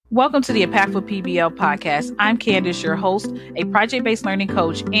Welcome to the Impactful PBL podcast. I'm Candace, your host, a project-based learning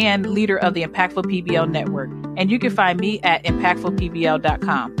coach and leader of the Impactful PBL network. And you can find me at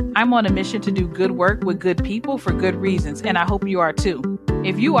impactfulpbl.com. I'm on a mission to do good work with good people for good reasons, and I hope you are too.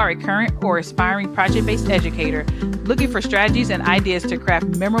 If you are a current or aspiring project-based educator looking for strategies and ideas to craft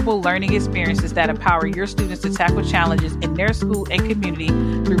memorable learning experiences that empower your students to tackle challenges in their school and community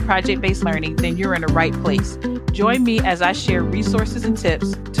through project-based learning, then you're in the right place. Join me as I share resources and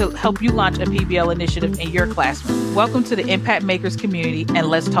tips to help you launch a PBL initiative in your classroom. Welcome to the Impact Makers community, and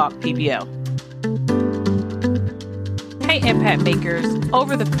let's talk PBL. Hey, Impact Makers.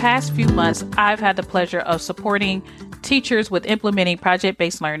 Over the past few months, I've had the pleasure of supporting teachers with implementing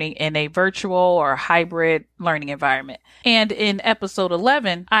project-based learning in a virtual or hybrid learning environment. And in episode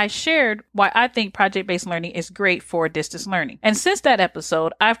 11, I shared why I think project-based learning is great for distance learning. And since that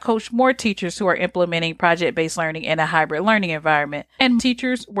episode, I've coached more teachers who are implementing project-based learning in a hybrid learning environment. And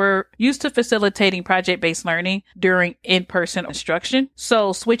teachers were used to facilitating project-based learning during in-person instruction.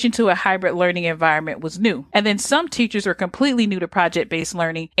 So switching to a hybrid learning environment was new. And then some teachers are completely new to project-based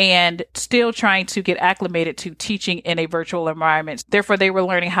learning and still trying to get acclimated to teaching in a virtual environment. Therefore, they were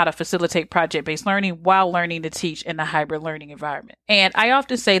learning how to facilitate project-based learning while learning to teach in a hybrid learning environment. And I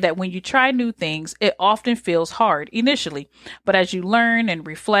often say that when you try new things, it often feels hard initially, but as you learn and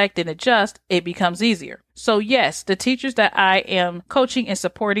reflect and adjust, it becomes easier. So yes, the teachers that I am coaching and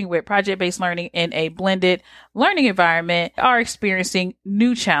supporting with project-based learning in a blended learning environment are experiencing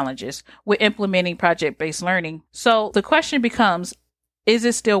new challenges with implementing project-based learning. So the question becomes, is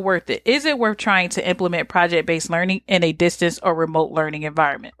it still worth it? Is it worth trying to implement project-based learning in a distance or remote learning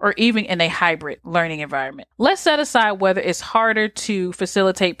environment, or even in a hybrid learning environment? Let's set aside whether it's harder to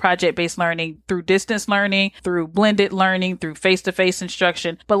facilitate project-based learning through distance learning, through blended learning, through face-to-face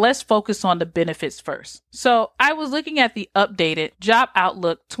instruction, but let's focus on the benefits first. So I was looking at the updated Job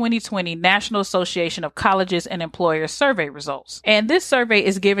Outlook 2020 National Association of Colleges and Employers survey results. And this survey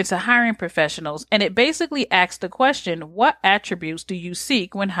is given to hiring professionals, and it basically asks the question, what attributes do you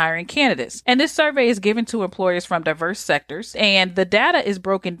seek when hiring candidates? And this survey is given to employers from diverse sectors, and the data is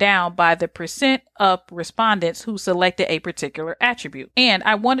broken down by the percent of respondents who selected a particular attribute. And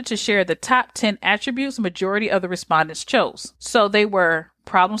I wanted to share the top 10 attributes majority of the respondents chose. So they were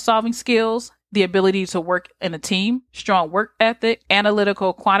problem-solving skills, the ability to work in a team, strong work ethic,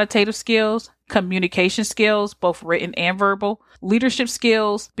 analytical quantitative skills, communication skills, both written and verbal, leadership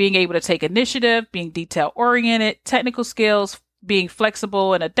skills, being able to take initiative, being detail-oriented, technical skills, being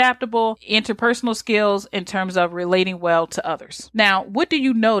flexible and adaptable, interpersonal skills in terms of relating well to others. Now, what do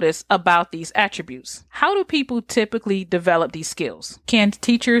you notice about these attributes? How do people typically develop these skills? Can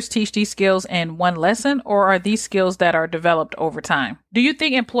teachers teach these skills in one lesson, or are these skills that are developed over time? Do you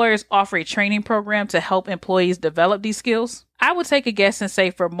think employers offer a training program to help employees develop these skills? I would take a guess and say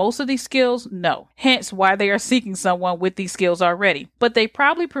for most of these skills, no. Hence why they are seeking someone with these skills already. But they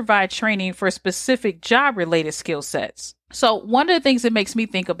probably provide training for specific job-related skill sets. So one of the things it makes me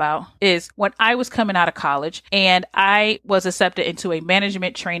think about is when I was coming out of college and I was accepted into a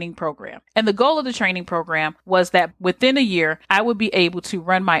management training program. And the goal of the training program was that within a year, I would be able to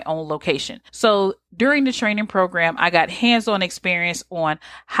run my own location. So during the training program, I got hands-on experience on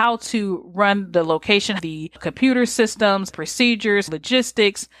how to run the location, the computer systems, procedures,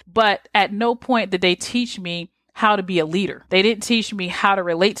 logistics, but at no point did they teach me how to be a leader. They didn't teach me how to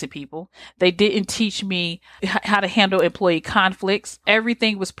relate to people. They didn't teach me how to handle employee conflicts.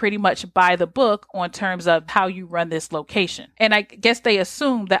 Everything was pretty much by the book on terms of how you run this location. And I guess they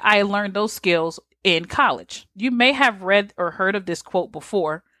assumed that I learned those skills in college. You may have read or heard of this quote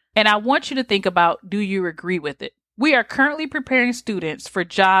before, and I want you to think about, do you agree with it? We are currently preparing students for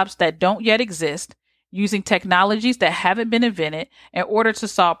jobs that don't yet exist, using technologies that haven't been invented in order to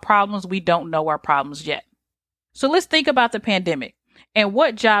solve problems we don't know are problems yet. So let's think about the pandemic and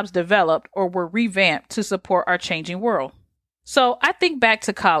what jobs developed or were revamped to support our changing world. So I think back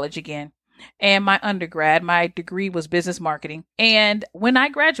to college again. And my undergrad, my degree was business marketing. And when I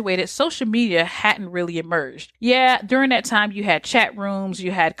graduated, social media hadn't really emerged. Yeah, during that time, you had chat rooms, you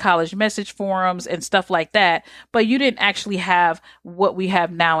had college message forums and stuff like that, but you didn't actually have what we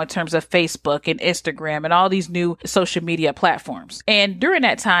have now in terms of Facebook and Instagram and all these new social media platforms. And during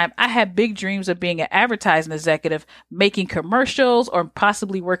that time, I had big dreams of being an advertising executive, making commercials or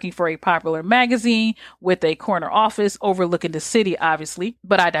possibly working for a popular magazine with a corner office overlooking the city, obviously,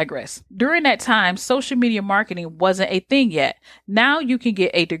 but I digress. During that time, social media marketing wasn't a thing yet. Now you can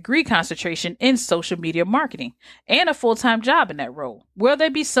get a degree concentration in social media marketing and a full-time job in that role. Will there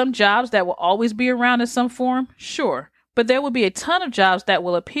be some jobs that will always be around in some form? Sure. but there will be a ton of jobs that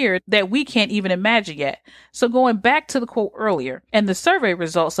will appear that we can't even imagine yet. So going back to the quote earlier and the survey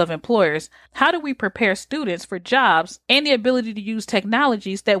results of employers, how do we prepare students for jobs and the ability to use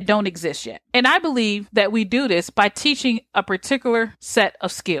technologies that don't exist yet? And I believe that we do this by teaching a particular set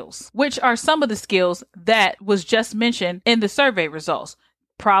of skills, which are some of the skills that was just mentioned in the survey results.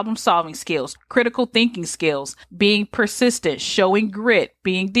 Problem-solving skills, critical thinking skills, being persistent, showing grit,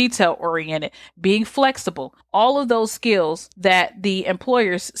 being detail-oriented, being flexible, all of those skills that the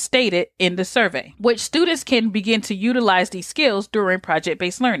employers stated in the survey, which students can begin to utilize these skills during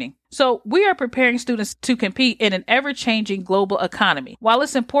project-based learning. So we are preparing students to compete in an ever-changing global economy. While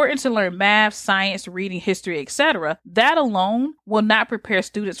it's important to learn math, science, reading, history, etc., that alone will not prepare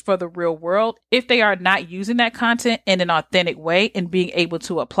students for the real world if they are not using that content in an authentic way and being able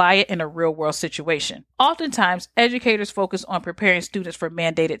to apply it in a real-world situation. Oftentimes, educators focus on preparing students for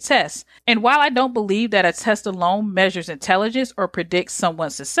mandated tests. And while I don't believe that a test alone measures intelligence or predicts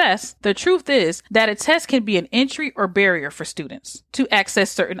someone's success, the truth is that a test can be an entry or barrier for students to access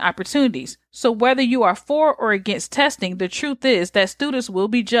certain opportunities. So whether you are for or against testing, the truth is that students will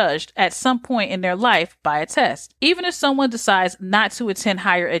be judged at some point in their life by a test. Even if someone decides not to attend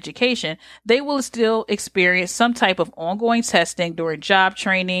higher education, they will still experience some type of ongoing testing during job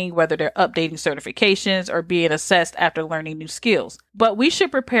training, whether they're updating certifications or being assessed after learning new skills. But we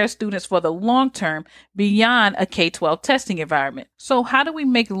should prepare students for the long term beyond a K-12 testing environment. So how do we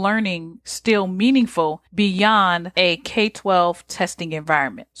make learning still meaningful beyond a K-12 testing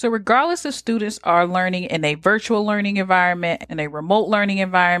environment? So regardless if students are learning in a virtual learning environment, in a remote learning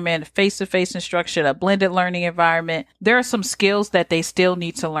environment, face-to-face instruction, a blended learning environment, there are some skills that they still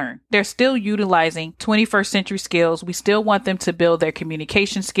need to learn. They're still utilizing 21st century skills. We still want them to build their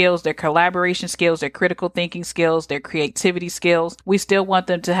communication skills, their collaboration skills, their critical thinking skills, their creativity skills. We still want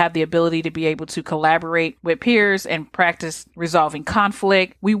them to have the ability to be able to collaborate with peers and practice resolving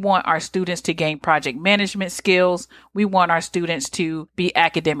conflict. We want our students to gain project management skills. We want our students to be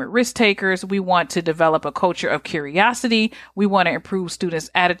academic risk takers. We want to develop a culture of curiosity. We want to improve students'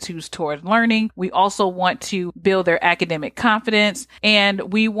 attitudes toward learning. We also want to build their academic confidence,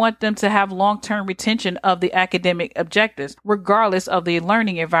 and we want them to have long-term retention of the academic objectives, regardless of the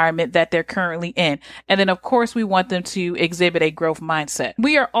learning environment that they're currently in. And then, of course, we want them to exhibit a growth mindset.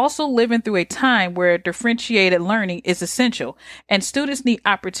 We are also living through a time where differentiated learning is essential, and students need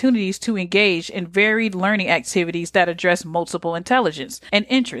opportunities to engage in varied learning activities that address multiple intelligence and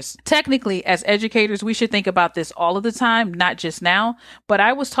interests. Technically, as educators, we should think about this all of the time, not just now. But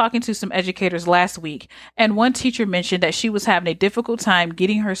I was talking to some educators last week, and one teacher mentioned that she was having a difficult time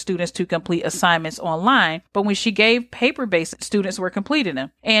getting her students to complete assignments online, but when she gave paper-based, students were completing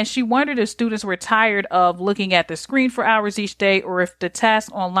them. And she wondered if students were tired of looking at the screen for hours each day, or if the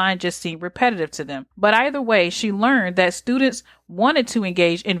tasks online just seemed repetitive to them. But either way, she learned that students wanted to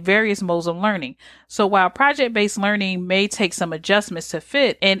engage in various modes of learning. So while project-based learning may take some adjustments to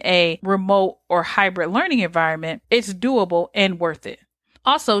fit in a remote or hybrid learning environment, it's doable and worth it.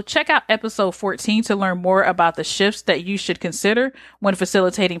 Also, check out episode 14 to learn more about the shifts that you should consider when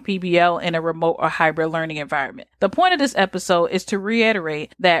facilitating PBL in a remote or hybrid learning environment. The point of this episode is to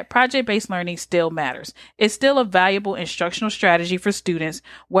reiterate that project-based learning still matters. It's still a valuable instructional strategy for students,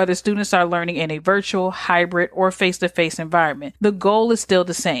 whether students are learning in a virtual, hybrid, or face-to-face environment. The goal is still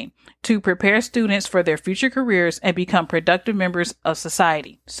the same: to prepare students for their future careers and become productive members of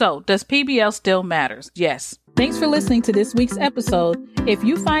society. So, does PBL still matter? Yes. Thanks for listening to this week's episode. If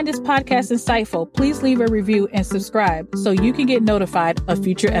you find this podcast insightful, please leave a review and subscribe so you can get notified of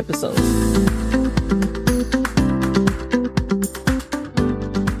future episodes.